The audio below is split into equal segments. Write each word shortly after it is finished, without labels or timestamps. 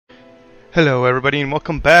Hello everybody and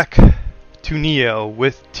welcome back to Nioh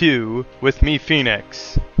with me,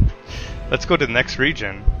 Phoenix. Let's go to the next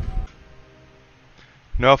region.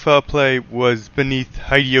 Nioh play was beneath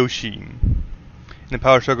Hideyoshi in the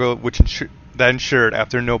power struggle that ensured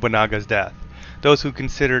after Nobunaga's death. Those who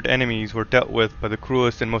considered enemies were dealt with by the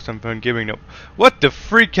cruelest and most unforgiving. What the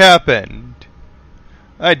freak happened?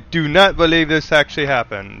 I do not believe this actually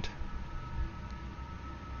happened.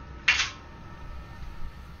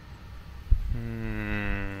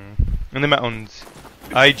 In the mountains,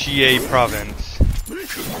 IGA province.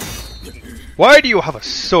 Why do you have a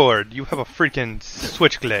sword? You have a freaking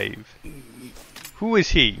switchglaive. Who is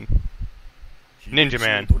he? Ninja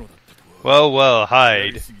man. Well,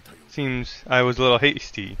 hide. Seems I was a little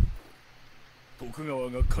hasty.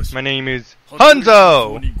 My name is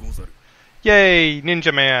Hanzo! Yay,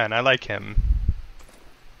 ninja man, I like him.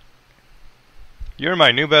 You're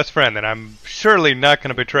my new best friend and I'm surely not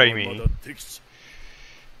gonna betray me.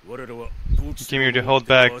 You came here to hold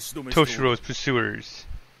back Toshiro's pursuers.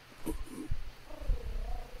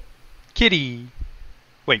 Kitty!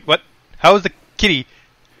 Wait, what? How is the kitty?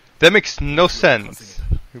 That makes no sense.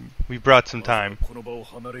 We brought some time.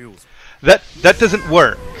 That doesn't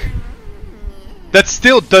work. That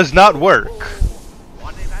still does not work.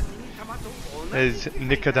 Is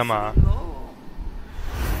Nikadama.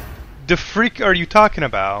 The freak are you talking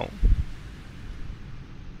about?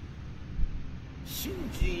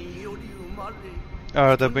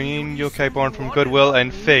 Are the being yokai born from goodwill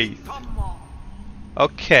and faith?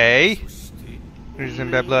 Okay. Reason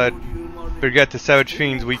bad blood. Forget the savage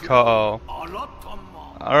fiends we call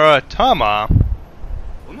Aratama.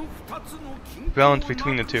 Balance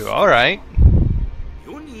between the two. Alright.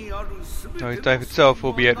 His life itself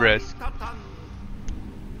will be at risk.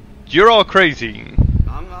 You're all crazy.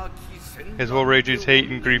 His will rages, hate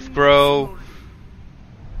and grief grow.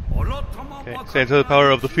 Okay, stands to the power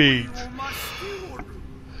of the fiends.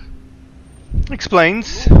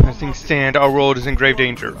 Explains, as things stand, our world is in grave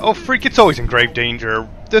danger. Oh freak, it's always in grave danger.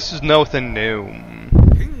 This is nothing new.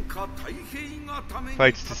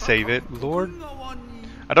 Fights to save it. Lord?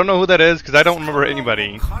 I don't know who that is, because I don't remember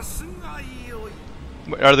anybody.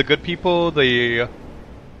 Are the good people the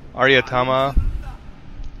Aryatama?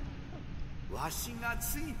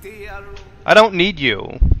 I don't need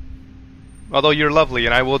you. Although you're lovely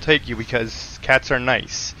and I will take you because cats are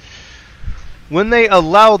nice. When they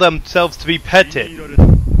allow themselves to be petted.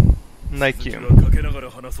 Like you.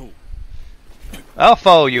 I'll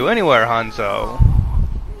follow you anywhere, Hanzo.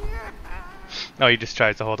 Oh, he just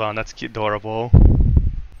tries to hold on. That's cute, adorable.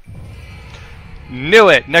 Knew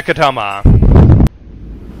it! Nekatama!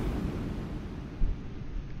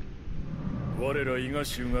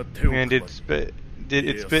 And it spit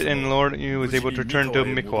and Lord you was able to return to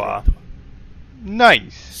Mikoa.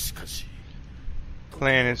 Nice!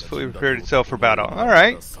 Clan is fully prepared itself for battle.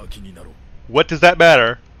 Alright. What does that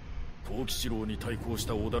matter? Put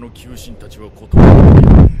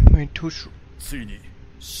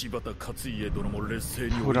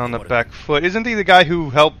on the back foot. Isn't he the guy who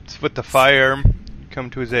helped with the fire? Come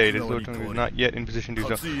to his aid. His Lord is not yet in position to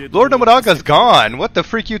do so. Lord Nobunaga's gone! What the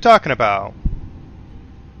freak are you talking about?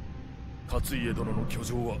 I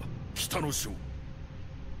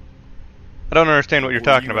don't understand what you're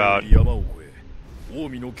talking about.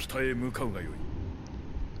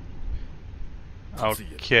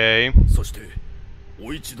 Okay.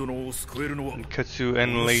 Katsu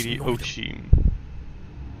and Lady Oichi.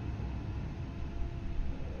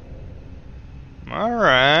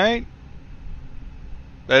 Alright.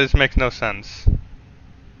 That just makes no sense.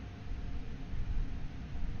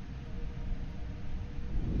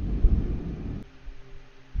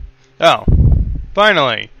 Oh.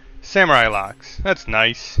 Finally. Samurai locks. That's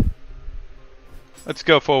nice. Let's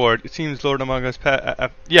go forward. It seems Lord Nobunaga's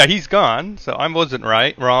yeah, he's gone, so I wasn't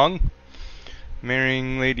wrong.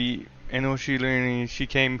 Marrying Lady Oichi, she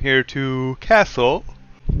came here to castle.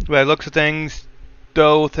 By looks of things,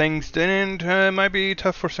 though things didn't, it might be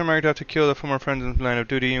tough for samurai to have to kill the former friends in the line of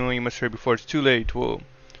duty. We must hurry before it's too late. We'll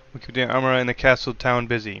keep the armor in the castle town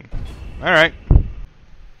busy. Alright.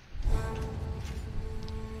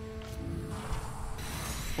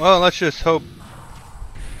 Well, let's just hope.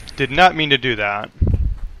 Did not mean to do that.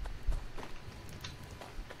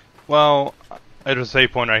 Well, there's a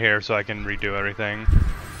save point right here so I can redo everything.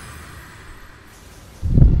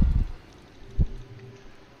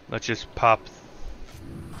 Let's just pop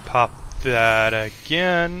that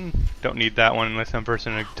again. Don't need that one unless I'm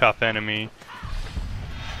versing a tough enemy.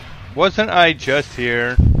 Wasn't I just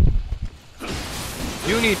here?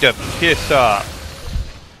 You need to piss off.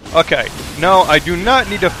 Okay, no, I do not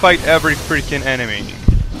need to fight every freaking enemy.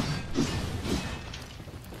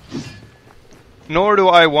 Nor do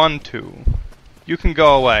I want to. You can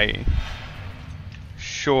go away.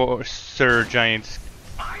 Sure, sir, giants.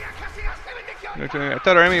 I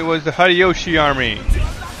thought our enemy was the Hideyoshi army.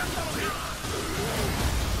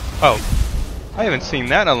 Oh. I haven't seen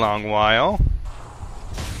that in a long while.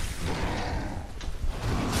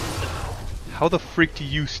 How the freak do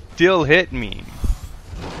you still hit me?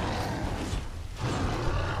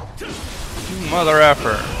 You mother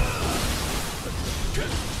effer.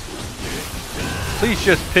 Please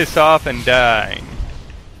just piss off and die.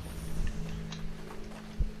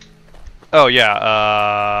 Oh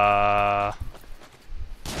yeah,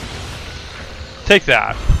 take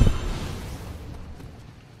that.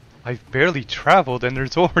 I've barely traveled and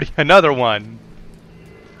there's already another one.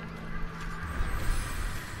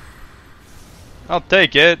 I'll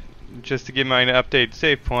take it, just to give my updated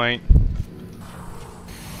save point.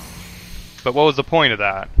 But what was the point of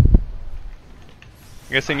that?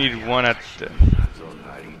 I guess I need one at the...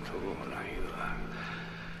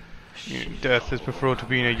 Death is preferred to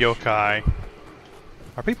being a yokai.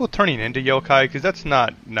 Are people turning into yokai? Because that's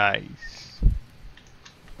not nice.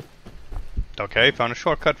 Okay, found a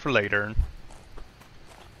shortcut for later.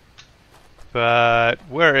 But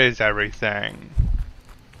where is everything?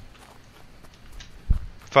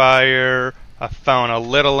 Fire. I found a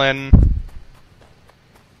little in.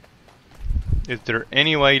 Is there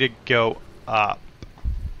any way to go up?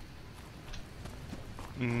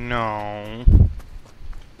 No.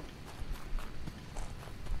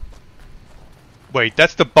 Wait,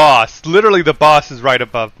 that's the boss. Literally the boss is right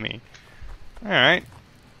above me. Alright.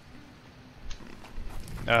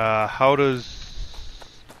 How does...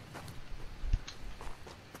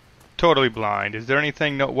 Totally blind. Is there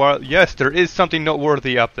anything noteworthy? Yes, there is something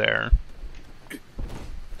noteworthy up there.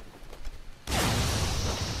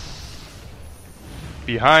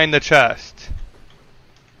 Behind the chest.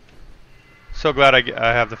 So glad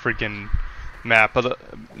I have the freaking map,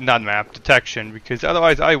 not map, detection, because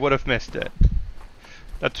otherwise I would have missed it.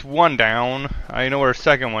 That's one down. I know where a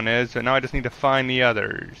second one is, but now I just need to find the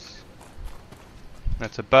others.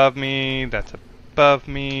 That's above me, that's above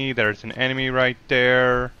me, there's an enemy right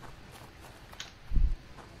there.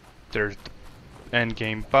 There's the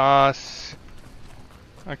endgame boss.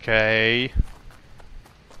 Okay.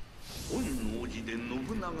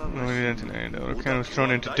 Kind of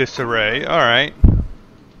thrown into disarray. Alright.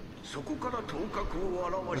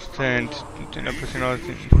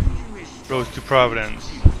 Rose to Providence.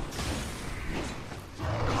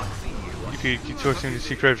 You could keep sourcing the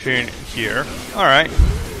secret here. Alright.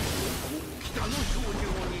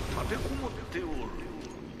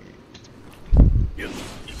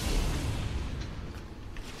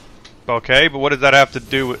 Okay, but what does that have to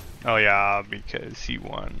do with... Oh yeah, because he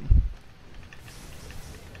won.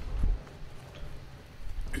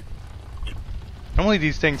 Normally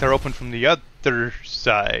these things are open from the other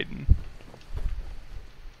side.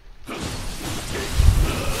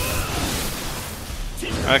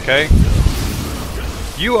 Okay.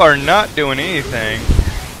 You are not doing anything.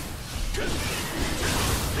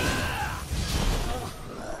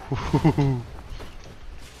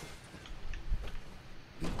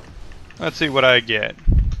 Let's see what I get.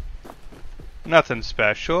 Nothing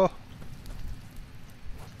special.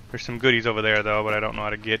 There's some goodies over there though, but I don't know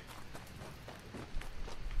how to get.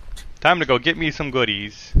 Time to go get me some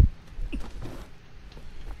goodies.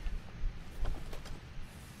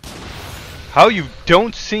 How you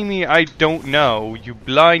don't see me, I don't know, you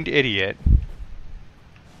blind idiot.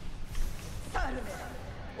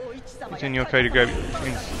 Is in yokai to grab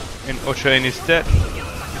in Ocha in his stead?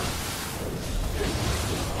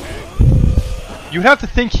 You'd have to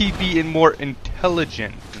think he'd be more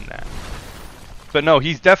intelligent than that. But no,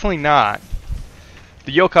 he's definitely not.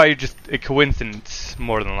 The yokai are just a coincidence,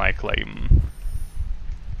 more than likely.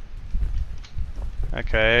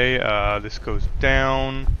 Okay, this goes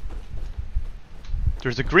down.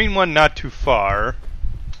 There's a green one not too far.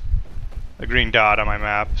 A green dot on my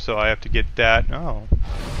map, so I have to get that. Oh.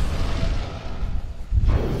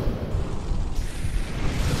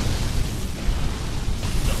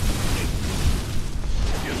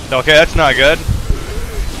 Okay, that's not good.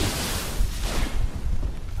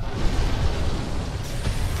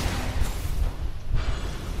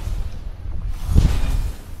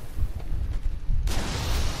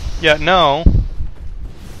 Yeah, no.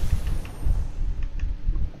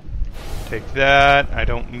 Take that. I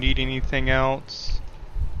don't need anything else.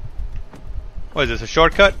 What is this, a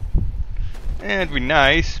shortcut? It'd be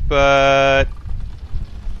nice, but...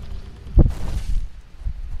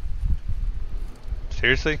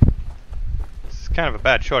 Seriously? This is kind of a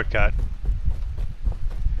bad shortcut.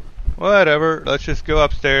 Whatever, let's just go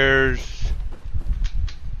upstairs.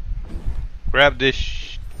 Grab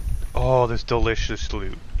this. Oh, this delicious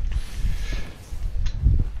loot.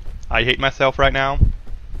 I hate myself right now.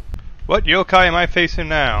 What yokai am I facing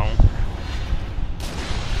now?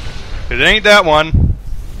 It ain't that one.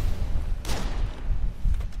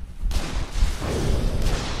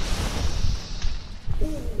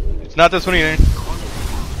 It's not this one either.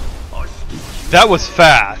 That was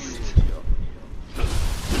fast.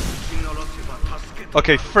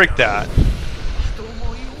 Okay, freak that.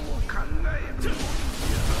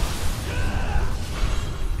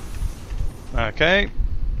 Okay.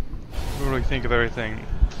 What do we think of everything?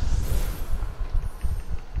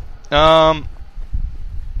 Okay,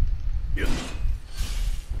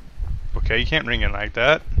 you can't ring it like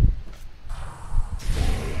that.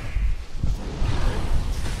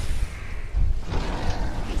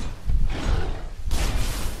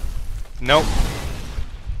 Nope.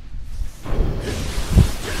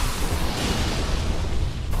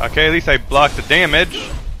 Okay, at least I blocked the damage.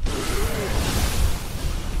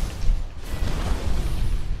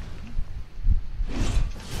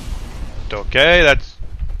 Okay, that's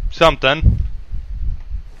something.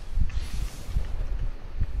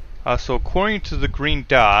 So according to the green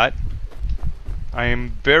dot, I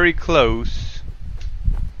am very close.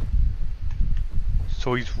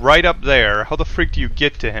 So he's right up there. How the freak do you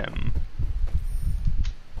get to him?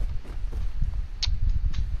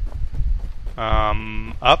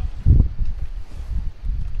 Up.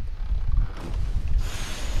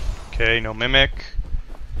 Okay, no mimic.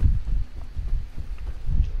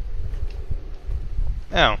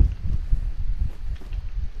 Oh.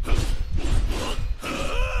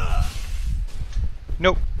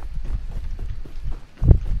 Nope.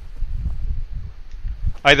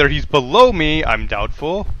 Either he's below me, I'm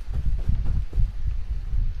doubtful.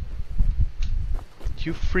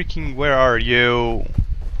 You freaking, where are you?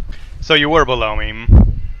 So you were below me.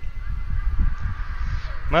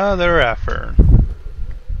 Mother effer.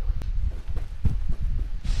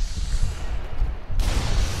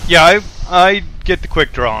 Yeah, I get the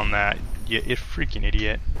quick draw on that. You freaking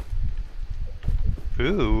idiot.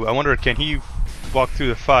 Ooh, I wonder, can he walk through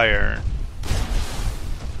the fire?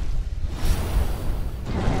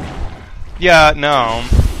 Yeah, no.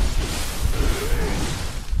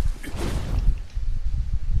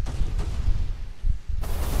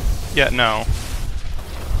 Yeah, no.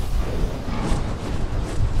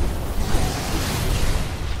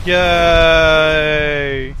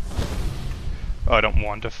 Yay! Oh, I don't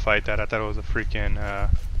want to fight that. I thought it was a freaking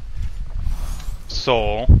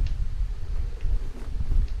soul.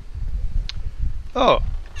 Oh!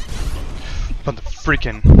 But the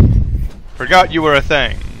freaking forgot you were a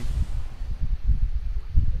thing.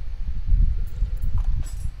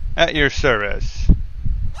 At your service.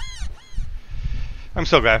 I'm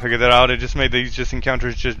so glad I figured that out. It just made these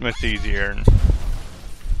encounters just much easier.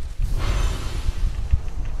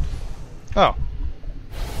 Oh.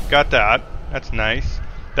 Got that. That's nice.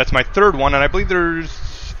 That's my third one, and I believe there's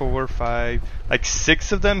 4, 5, like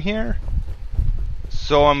 6 of them here.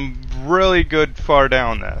 So I'm really good far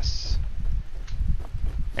down this.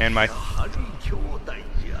 And my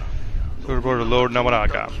Swordboard of Lord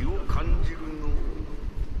Nobunaga.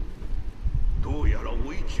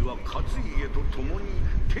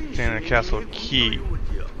 And the castle key.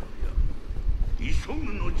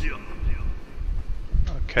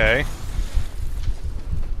 Okay.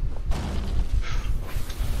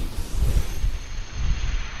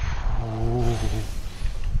 Ooh.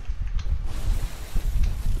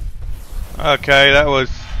 Okay, that was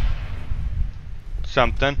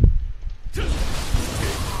something.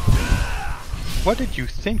 What did you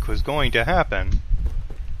think was going to happen?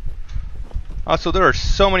 Also, there are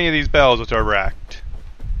so many of these bells which are wrecked.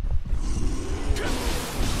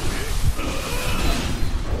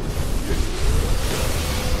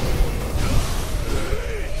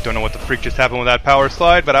 Don't know what the freak just happened with that power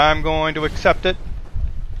slide, but I'm going to accept it.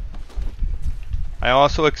 I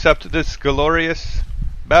also accept this glorious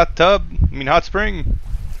bathtub, hot spring.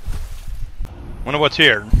 Wonder what's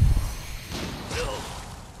here.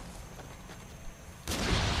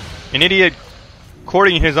 An idiot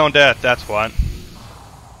courting his own death, that's what.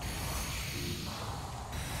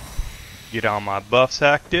 Get all my buffs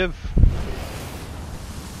active.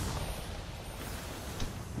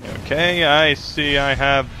 Okay, I see I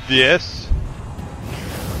have this.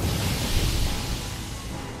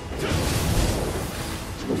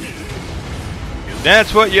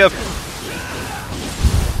 That's what you...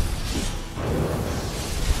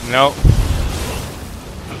 Nope.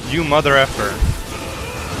 You mother effer.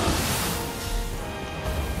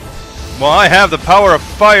 Well, I have the power of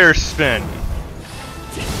fire spin.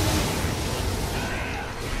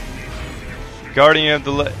 Guardian of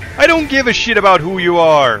the I don't give a shit about who you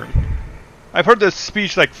are. I've heard this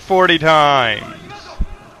speech like 40 times.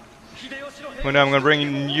 Well, now I'm gonna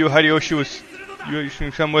bring you,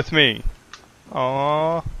 Hideyoshi, come with me.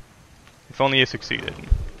 Aww. If only you succeeded.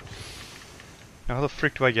 Now how the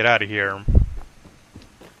frick do I get out of here?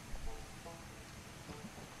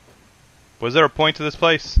 Was there a point to this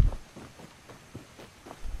place?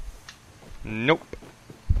 Nope.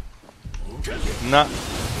 Not.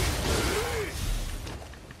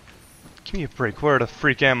 Give me a break. Where the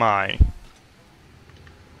freak am I?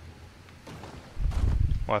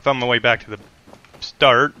 Well, I found my way back to the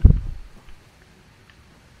start.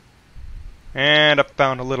 And I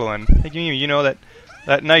found a little one. Hey, you know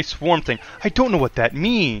that nice warm thing. I don't know what that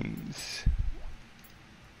means.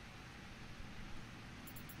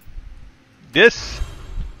 This?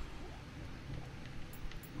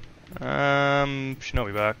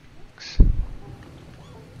 Shinobi box.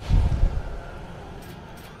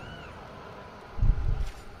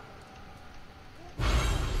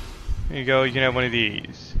 There you go, you can have one of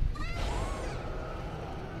these.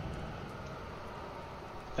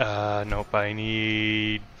 Nope, I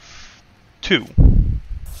need 2.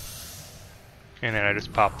 And then I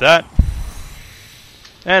just pop that.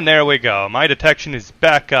 And there we go. My detection is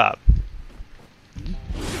back up.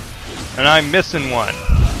 And I'm missing one.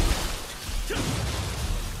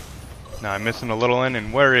 Now I'm missing a little one,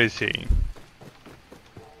 and where is he?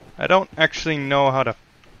 I don't actually know how to...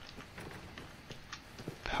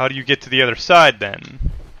 How do you get to the other side, then?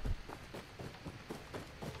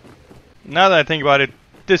 Now that I think about it,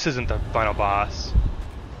 this isn't the final boss.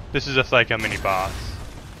 This is just like a mini-boss.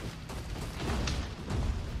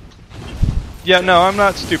 Yeah, no, I'm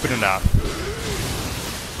not stupid enough.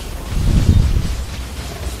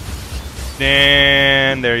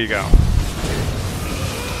 And there you go.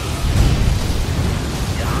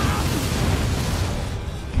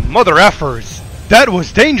 Mother effers! That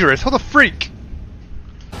was dangerous! How the freak?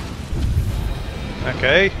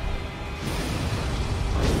 Okay.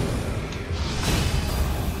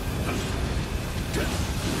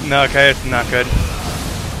 No, okay, it's not good.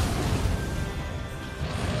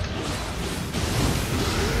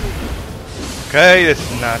 Okay, this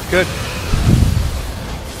is not good.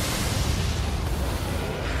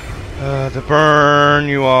 To burn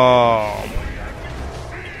you all.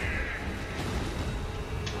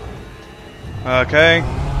 Okay.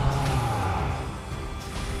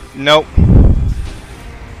 Nope.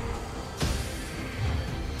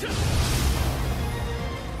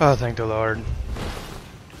 Oh, thank the Lord.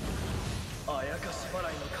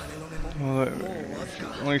 Well,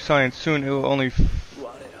 only sign soon. It will only.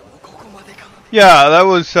 Yeah, that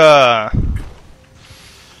was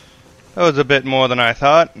a bit more than I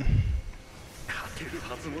thought.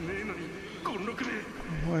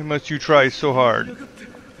 Why must you try so hard?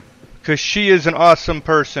 Because she is an awesome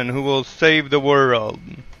person who will save the world.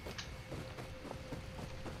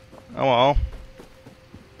 Oh well.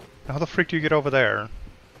 How the freak do you get over there?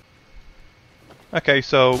 Okay,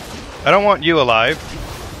 so I don't want you alive.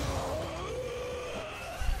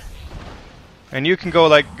 And you can go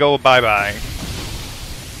bye-bye.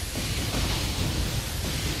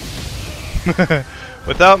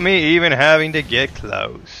 Without me even having to get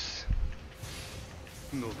close.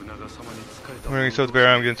 Wearing so bear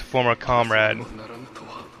arm against a former comrade.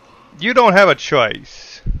 You don't have a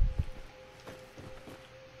choice.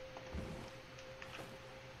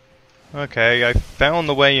 Okay, I found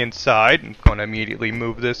the way inside. I'm going to immediately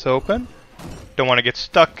move this open. Don't want to get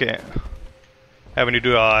stuck in having to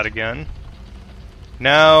do all that again.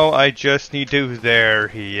 Now I just need to... There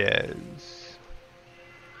he is.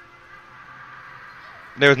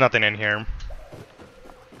 There's nothing in here.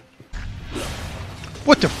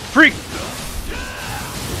 What the freak?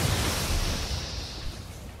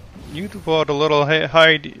 You bought a little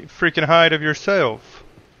freaking hide of yourself.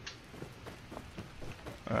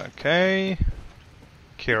 Okay.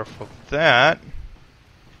 Careful of that.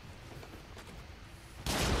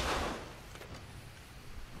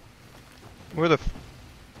 Where the...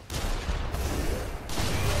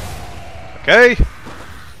 Okay.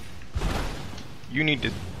 You need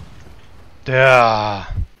to...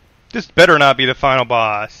 This better not be the final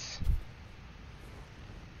boss.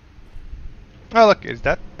 Oh look,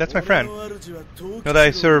 that's my friend. No, that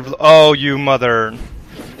I serve... Oh, you mother.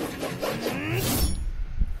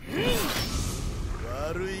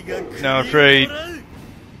 No, I'm afraid...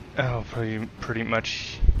 Oh, pretty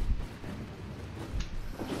much...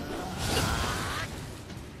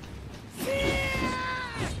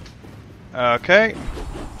 Okay.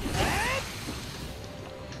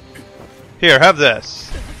 Here, have this.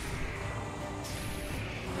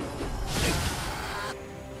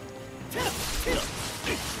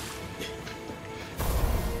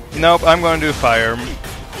 Nope, I'm going to do fire.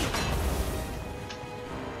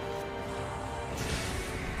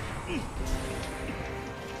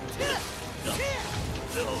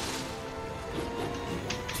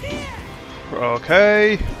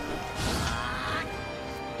 Okay.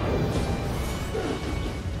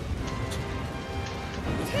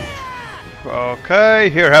 Okay,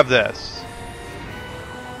 here, have this.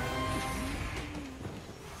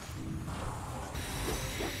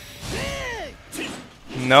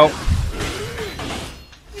 Nope.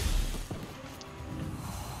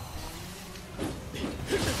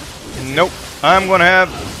 Nope. I'm gonna have...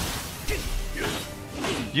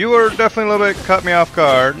 You were definitely a little bit caught me off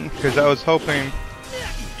guard, because I was hoping...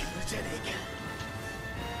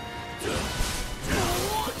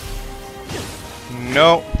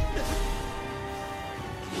 Nope.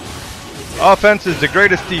 Offense is the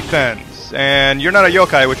greatest defense, and you're not a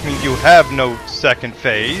yokai, which means you have no second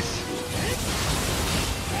phase.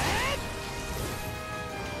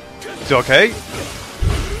 It's okay.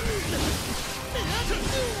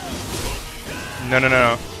 No, no, no,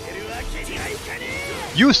 no.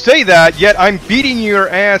 You say that, yet I'm beating your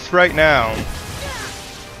ass right now.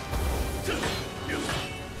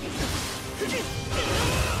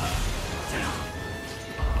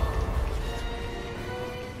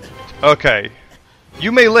 Okay.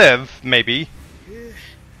 You may live, maybe.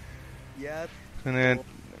 And then,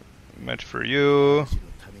 match for you.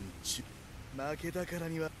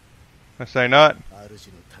 I say not.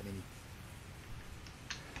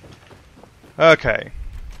 Okay.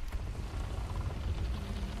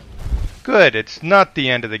 Good, it's not the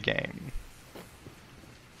end of the game.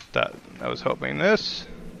 I was hoping this.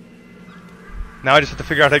 Now I just have to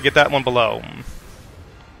figure out how to get that one below.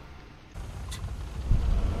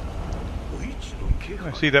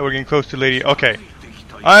 I see that we're getting close to Lady... Okay.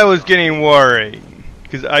 I was getting worried,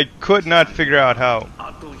 because I could not figure out how.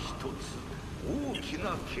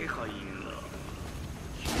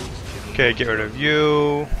 Okay, get rid of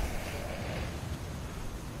you.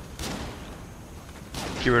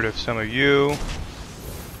 Get rid of some of you.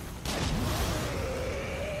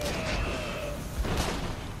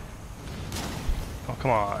 Oh,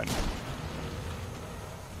 come on.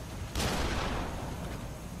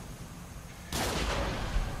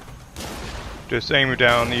 Just aim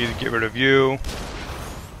down these, get rid of you.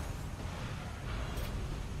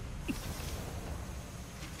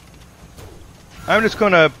 I'm just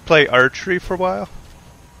gonna play archery for a while.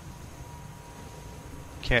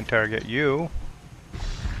 Can't target you.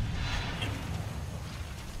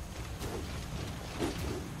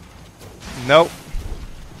 Nope.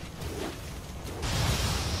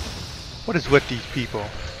 What is with these people?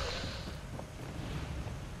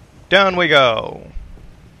 Down we go.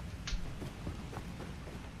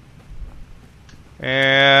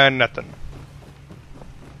 And nothing.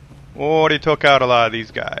 Already took out a lot of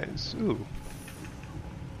these guys. Ooh.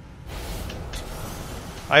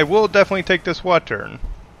 I will definitely take this water.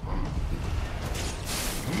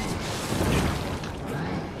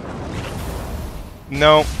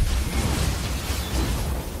 No.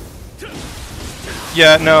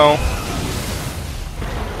 Yeah, no.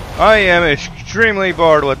 I am extremely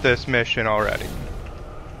bored with this mission already.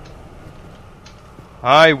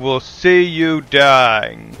 I will see you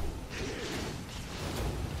die.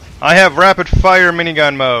 I have rapid fire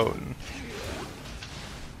minigun mode.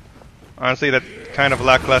 Honestly, that's kind of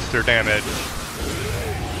lackluster damage.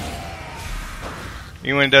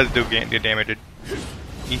 Even when it does do good damage, it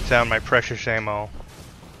eats out my precious ammo.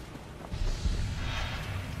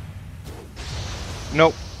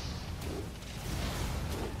 Nope.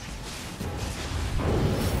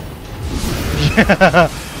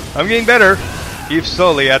 I'm getting better. Keep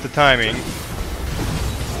slowly at the timing.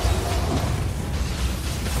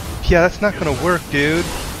 Yeah, that's not gonna work, dude.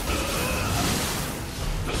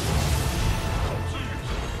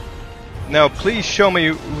 Now, please show me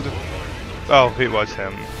who the... Oh, it was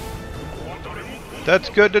him. That's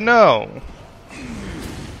good to know.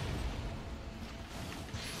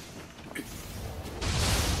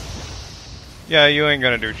 Yeah, you ain't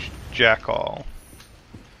gonna do jack all.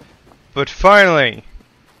 But finally,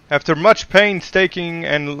 after much painstaking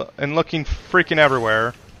and looking freaking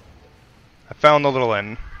everywhere, I found the little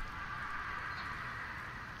inn.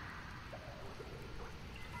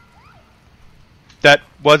 That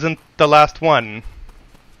wasn't the last one.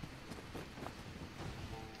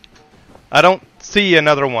 I don't see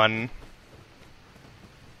another one.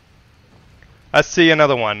 I see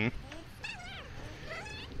another one.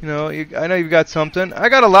 You know, I know you've got something. I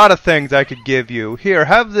got a lot of things I could give you. Here,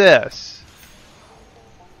 have this.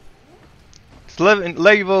 It's level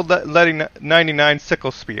 99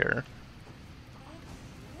 sickle spear.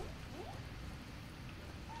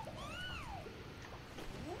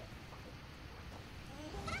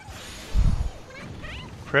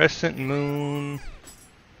 Crescent moon.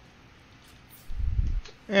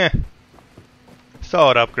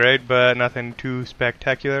 Solid upgrade, but nothing too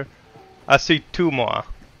spectacular. I see 2 more.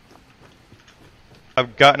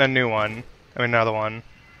 I've gotten a new one. I mean, another one.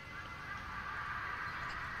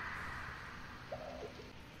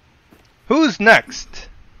 Who's next?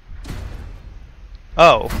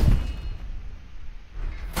 Oh.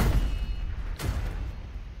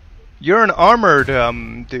 You're an armored,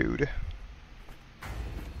 dude.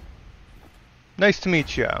 Nice to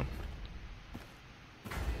meet you.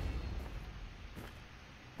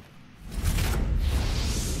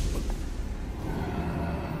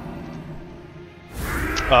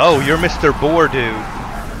 Oh, you're Mr. Boar, dude.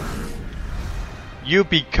 You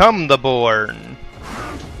become the Born.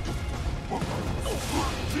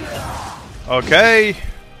 Okay.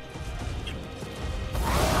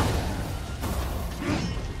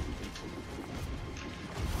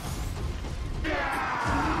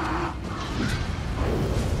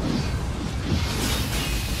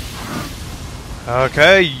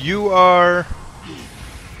 Okay, you are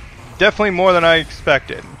definitely more than I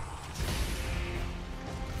expected.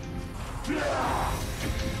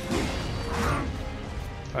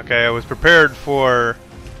 Okay, I was prepared for...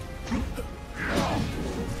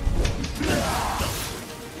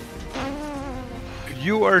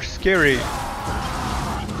 You are scary.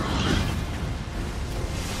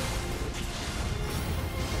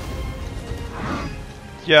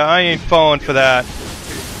 Yeah, I ain't falling for that.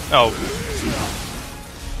 Oh.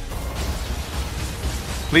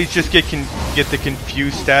 Please just get the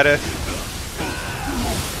confused status.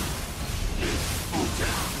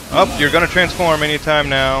 Oh, you're gonna transform anytime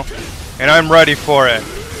now. And I'm ready for it.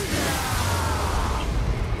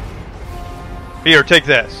 Here, take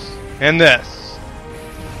this. And this.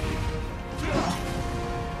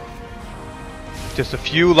 Just a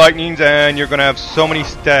few lightnings and you're gonna have so many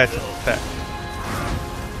stats effects.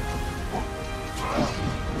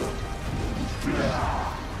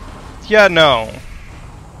 Yeah, no.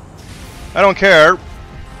 I don't care.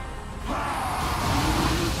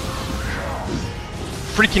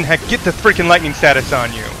 Freaking heck, get the freaking lightning status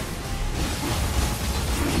on you.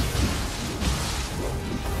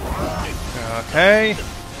 Okay.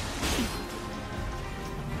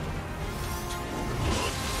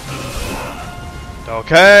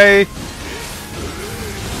 Okay.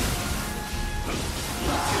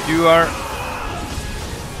 You are...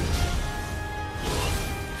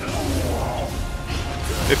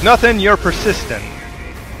 If nothing, you're persistent.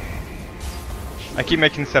 I keep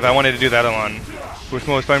making stuff. I wanted to do that one. Which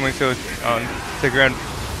most fun when so on the ground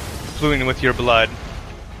fluent with your blood.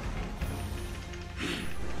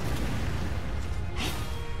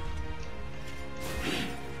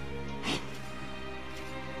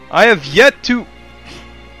 I have yet to...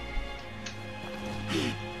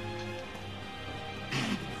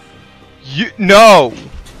 No!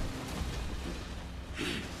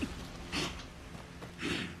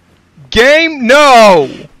 Game?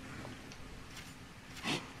 No!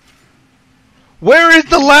 Where is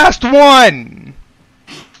the last one?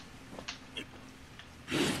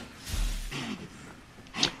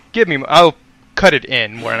 Give me... I'll cut it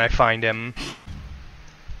in when I find him.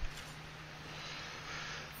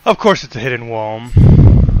 Of course it's a hidden wall.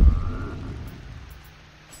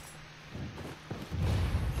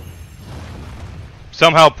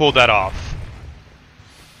 Somehow pulled that off.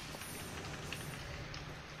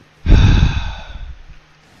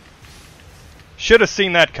 Should have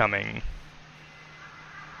seen that coming.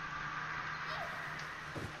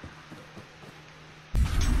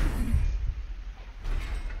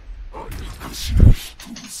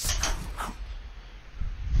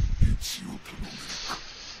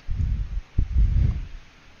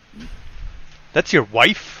 That's your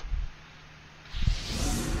wife?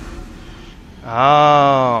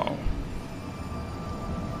 Oh.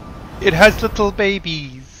 It has little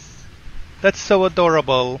babies. That's so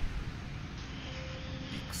adorable.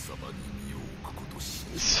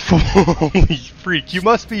 Holy freak, you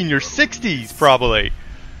must be in your 60s, probably.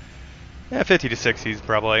 Yeah, 50 to 60s,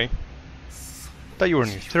 probably. Thought you were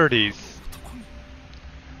in your 30s.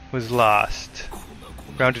 Was lost.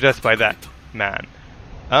 Ground to death by that man.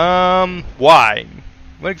 Why?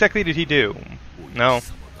 What exactly did he do? No.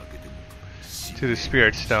 To the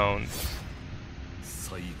spirit stones.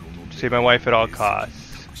 Save my wife at all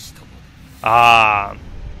costs. Ah.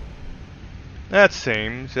 That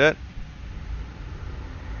seems it.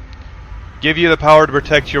 Give you the power to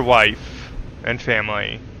protect your wife and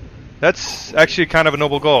family. That's actually kind of a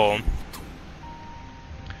noble goal.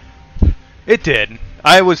 It did.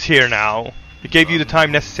 I was here now. It gave you the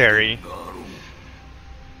time necessary.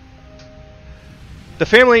 The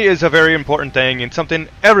family is a very important thing and something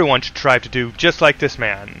everyone should strive to do, just like this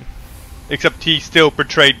man. Except he still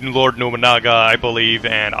portrayed Lord Nobunaga, I believe,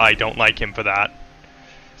 and I don't like him for that.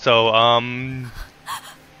 So, oh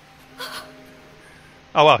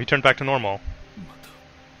wow, he turned back to normal.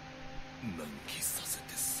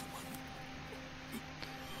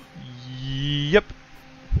 Yep.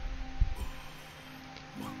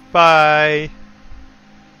 Bye.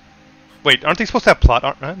 Wait, aren't they supposed to have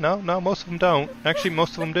plot? No, most of them don't. Actually,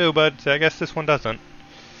 most of them do, but I guess this one doesn't.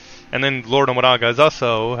 And then Lord Nobunaga is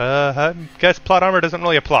also, I guess plot armor doesn't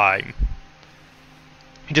really apply.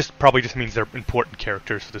 It just probably just means they're important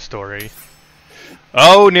characters for the story.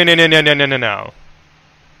 Oh, no.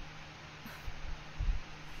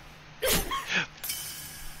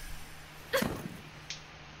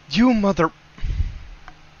 You mother...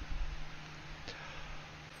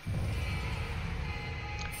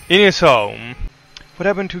 In his home. What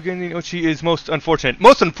happened to Lady Oichi is most unfortunate.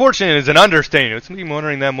 Most unfortunate is an understatement. It's me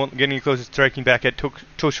wondering them getting close to striking back at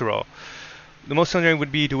Toshiro. The most unfortunate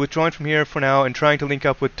would be to withdraw from here for now and trying to link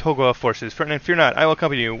up with Togawa forces. Ferdinand, fear not, I will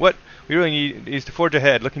accompany you. What we really need is to forge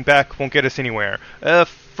ahead. Looking back won't get us anywhere.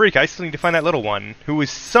 Freak, I still need to find that little one, who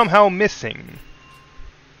is somehow missing.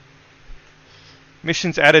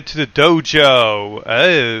 Missions added to the dojo.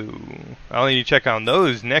 Oh. I'll need to check on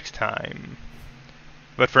those next time.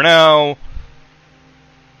 But for now...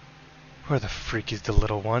 Where the freak is the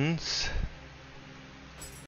little ones?